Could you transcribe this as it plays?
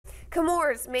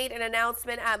Chemours made an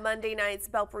announcement at Monday night's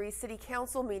Belpre City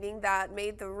Council meeting that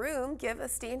made the room give a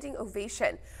standing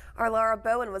ovation. Our Laura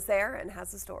Bowen was there and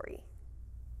has the story.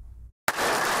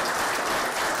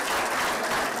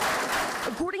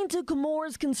 According to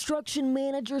Chemours construction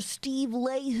manager Steve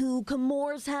Lehu,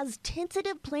 Chemours has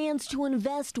tentative plans to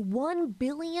invest $1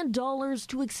 billion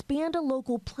to expand a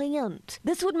local plant.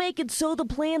 This would make it so the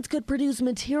plant could produce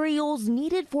materials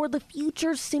needed for the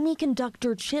future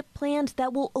semiconductor chip plant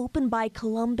that will open by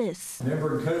Columbus.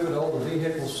 Remember in COVID, all the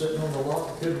vehicles sitting on the lot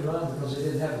that couldn't run because they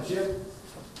didn't have a chip?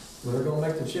 Well, they're going to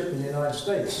make the chip in the United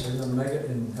States. They're going to make it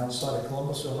outside of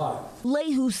Columbus, Ohio.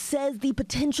 Lehu says the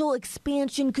potential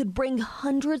expansion could bring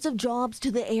hundreds of jobs to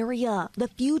the area. The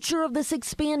future of this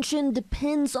expansion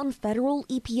depends on federal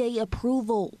EPA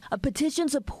approval. A petition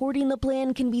supporting the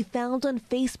plan can be found on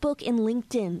Facebook and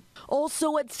LinkedIn.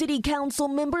 Also at City Council,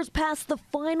 members passed the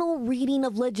final reading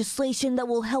of legislation that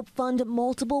will help fund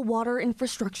multiple water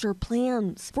infrastructure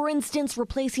plans. For instance,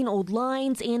 replacing old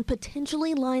lines and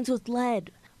potentially lines with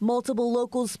lead. Multiple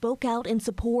locals spoke out in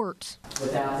support.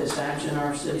 Without this action,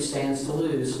 our city stands to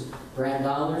lose grant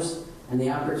dollars and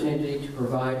the opportunity to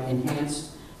provide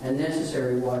enhanced and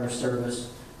necessary water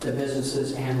service to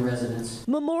businesses and residents.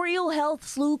 Memorial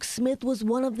Health's Luke Smith was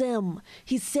one of them.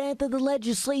 He said that the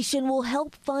legislation will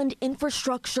help fund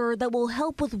infrastructure that will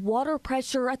help with water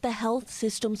pressure at the health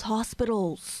system's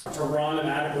hospitals. To run an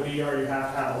adequate ER, you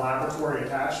have to have a laboratory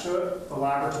attached to it. The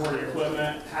laboratory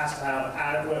equipment has to have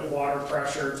adequate water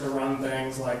pressure to run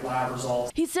things like lab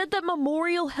results. He said that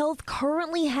Memorial Health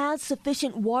currently has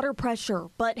sufficient water pressure,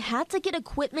 but had to get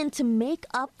equipment to make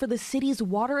up for the city's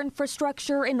water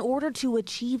infrastructure in order to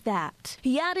achieve that.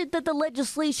 He added that the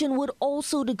legislation would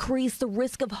also decrease the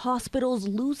risk of hospitals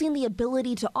losing the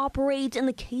ability to operate in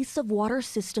the case of water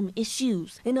system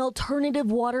issues. An alternative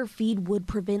water feed would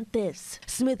prevent this.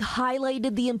 Smith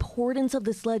highlighted the importance of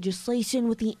this legislation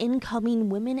with the incoming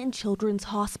Women and Children's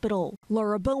Hospital.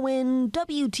 Laura Bowen,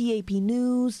 WTAP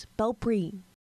News, Belpre.